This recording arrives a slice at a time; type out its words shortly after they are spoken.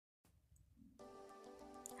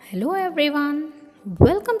Hello everyone,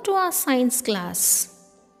 welcome to our science class.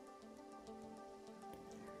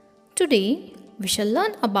 Today we shall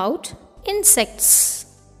learn about insects.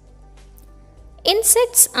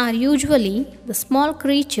 Insects are usually the small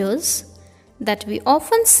creatures that we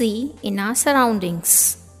often see in our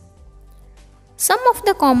surroundings. Some of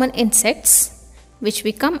the common insects which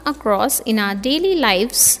we come across in our daily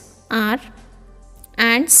lives are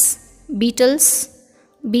ants, beetles,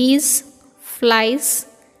 bees, flies,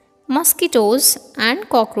 mosquitoes and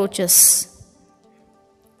cockroaches.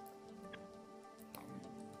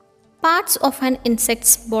 Parts of an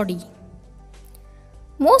insect's body.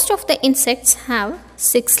 Most of the insects have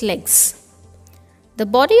 6 legs. The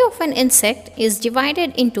body of an insect is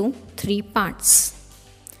divided into 3 parts: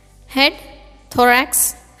 head,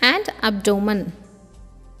 thorax and abdomen.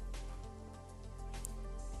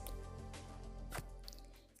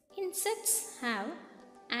 Insects have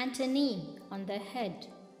antennae on their head.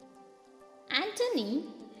 Antennae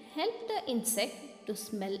help the insect to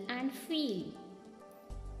smell and feel.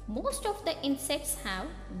 Most of the insects have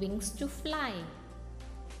wings to fly.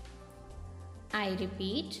 I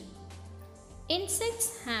repeat, insects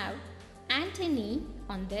have antennae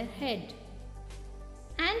on their head.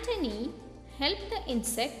 Antennae help the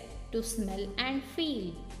insect to smell and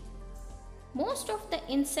feel. Most of the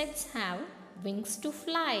insects have wings to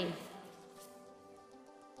fly.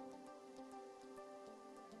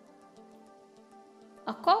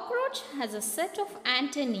 A cockroach has a set of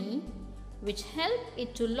antennae which help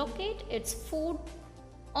it to locate its food,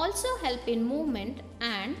 also help in movement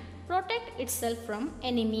and protect itself from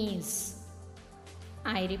enemies.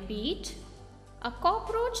 I repeat, a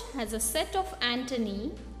cockroach has a set of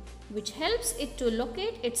antennae which helps it to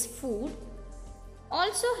locate its food,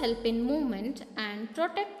 also help in movement and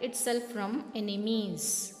protect itself from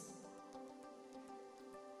enemies.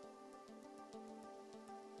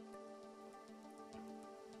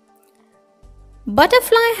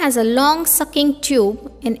 Butterfly has a long sucking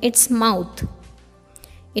tube in its mouth.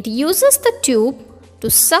 It uses the tube to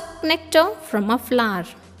suck nectar from a flower.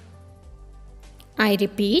 I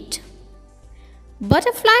repeat,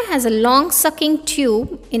 butterfly has a long sucking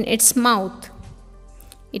tube in its mouth.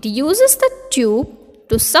 It uses the tube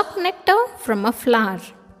to suck nectar from a flower.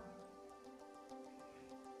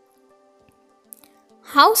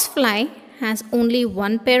 Housefly has only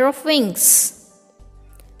one pair of wings.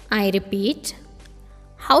 I repeat,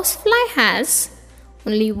 housefly has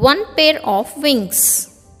only one pair of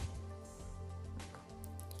wings.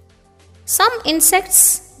 Some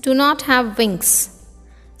insects do not have wings,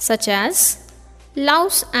 such as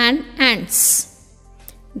louse and ants.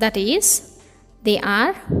 That is, they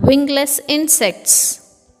are wingless insects.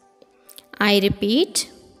 I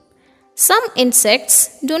repeat, some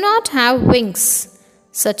insects do not have wings,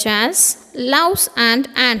 such as louse and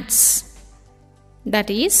ants.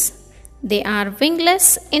 That is, they are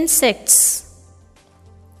wingless insects.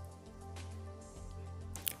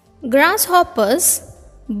 Grasshoppers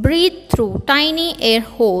breathe through tiny air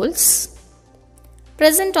holes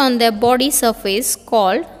present on their body surface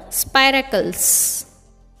called spiracles.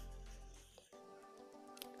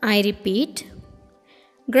 I repeat,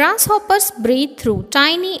 grasshoppers breathe through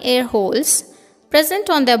tiny air holes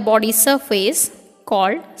present on their body surface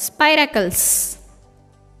called spiracles.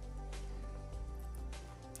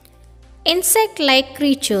 Insect-like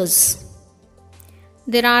creatures.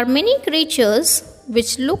 There are many creatures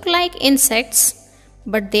which look like insects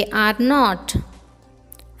but they are not.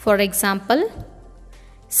 For example,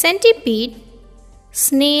 centipede,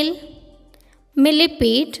 snail,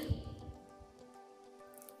 millipede,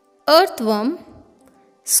 earthworm,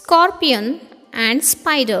 scorpion and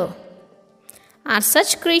spider are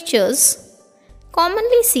such creatures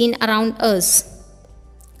commonly seen around us.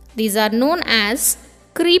 These are known as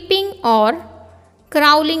creeping or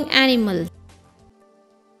crawling animal.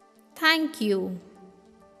 Thank you.